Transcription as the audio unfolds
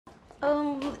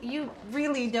You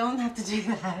really don't have to do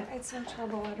that. It's no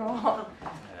trouble at all.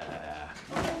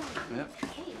 Yep.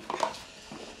 Hey.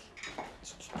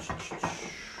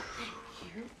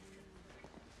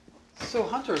 So,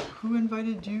 Hunter, who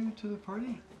invited you to the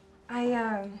party?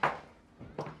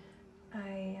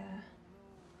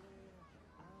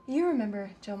 You remember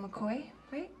Jill McCoy,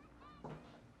 right?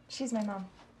 She's my mom.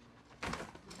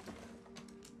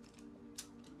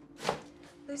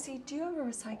 Lucy, do you have a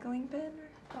recycling bin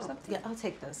or something? Yeah, I'll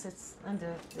take this. It's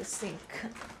under the sink.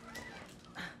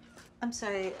 I'm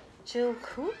sorry, Jill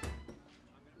who?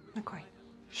 McCoy.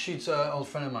 She's an old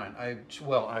friend of mine. I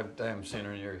haven't seen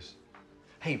her in years.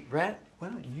 Hey, Rat, why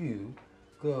don't you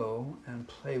go and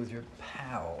play with your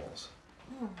pals?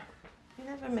 Oh, you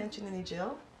never mentioned any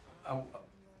Jill. Oh,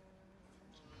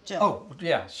 Jill. oh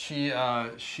yeah,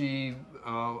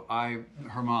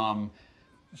 her mom,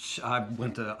 I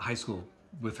went to high school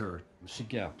with her.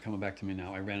 Coming back to me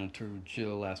now. I ran into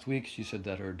Jill last week. She said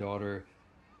that her daughter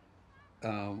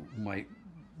might,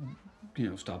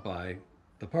 stop by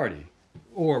the party.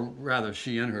 Or rather,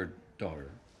 she and her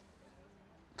daughter.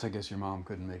 So I guess your mom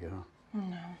couldn't make it, huh?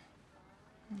 No.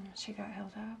 She got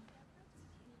held up.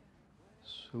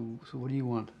 So what do you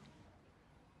want?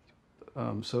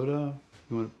 Soda?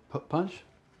 You want punch?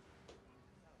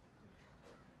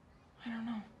 I don't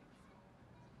know.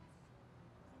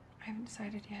 I haven't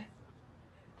decided yet.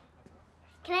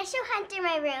 Can I show Hunter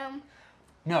my room?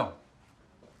 No.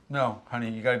 No, honey,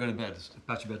 you gotta go to bed. It's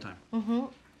past your bedtime. Mm-hmm.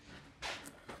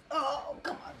 Oh,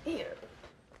 come on, here.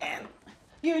 And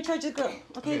you're in charge of the grill,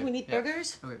 okay? We need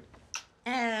burgers. Okay.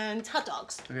 And hot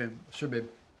dogs. Okay, sure, babe.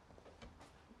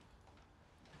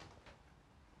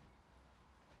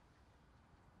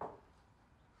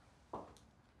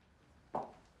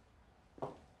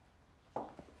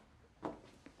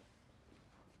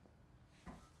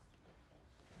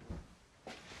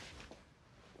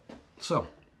 So,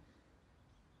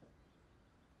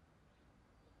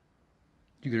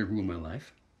 you gonna ruin my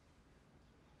life?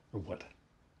 Or what?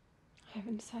 I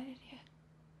haven't decided yet.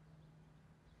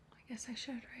 I guess I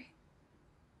should, right?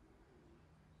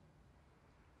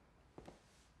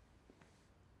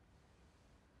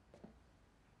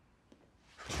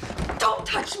 Don't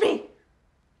touch me!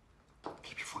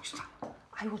 Keep your voice down.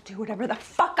 I will do whatever the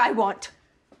fuck I want.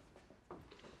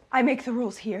 I make the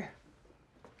rules here.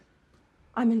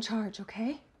 I'm in charge,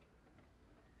 okay?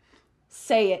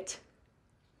 Say it.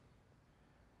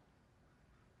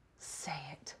 Say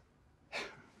it.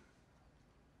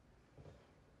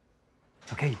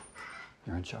 Okay,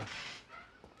 you're in charge.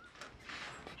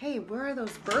 Hey, where are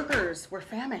those burgers? We're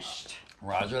famished.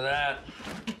 Roger that.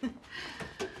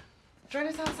 Join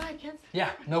us outside, kids.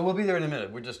 Yeah, no, we'll be there in a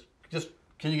minute. We're just,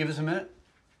 can you give us a minute?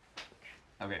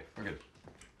 Okay, we're good.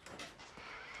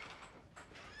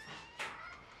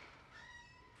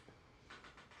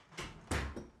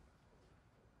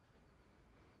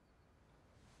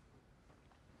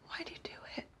 Why'd you do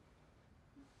it?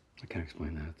 I can't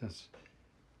explain that.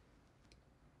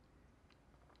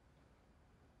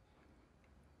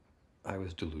 I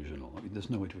was delusional. I mean, there's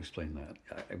no way to explain that.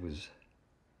 I was...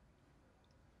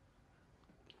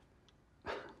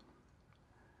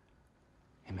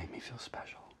 It made me feel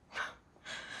special.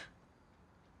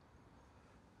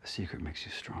 A secret makes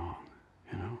you strong,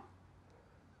 you know?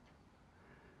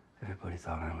 Everybody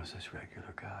thought I was this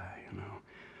regular guy, you know?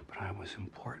 But I was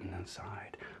important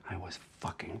inside. I was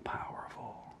fucking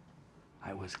powerful.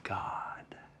 I was God.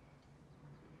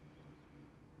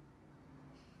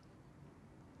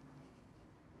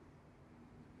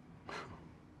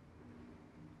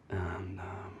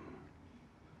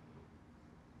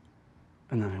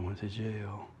 And then I went to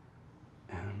jail,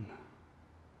 and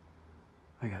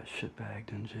I got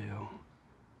shitbagged in jail.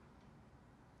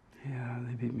 Yeah,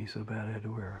 they beat me so bad I had to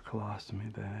wear a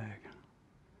colostomy bag.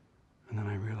 And then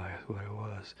I realized what I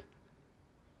was.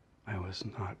 I was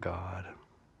not God.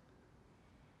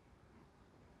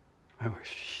 I was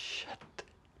shit.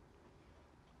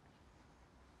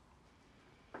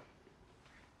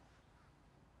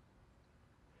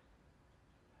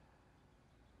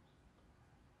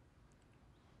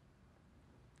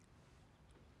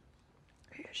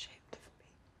 Are you ashamed of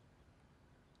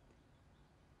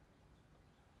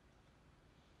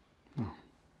me? No.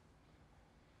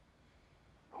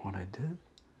 For what I did?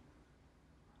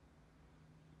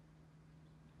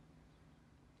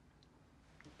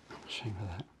 I'm ashamed of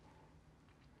that.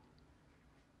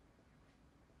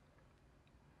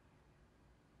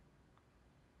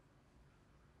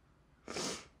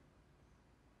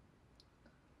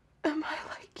 Am I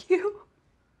like you?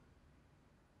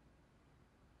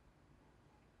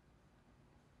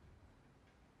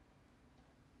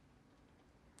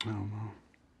 Oh, Mom.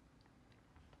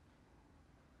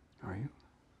 Are you?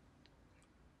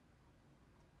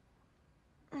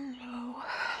 No.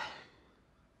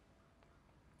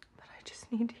 But I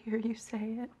just need to hear you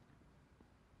say it.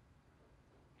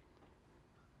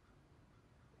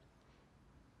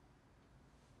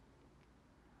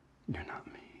 You're not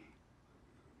me.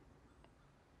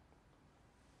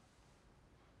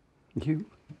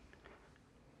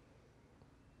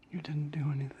 You didn't do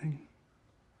anything.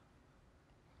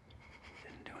 You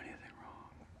didn't do anything wrong.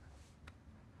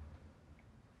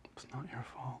 It's not your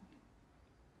fault.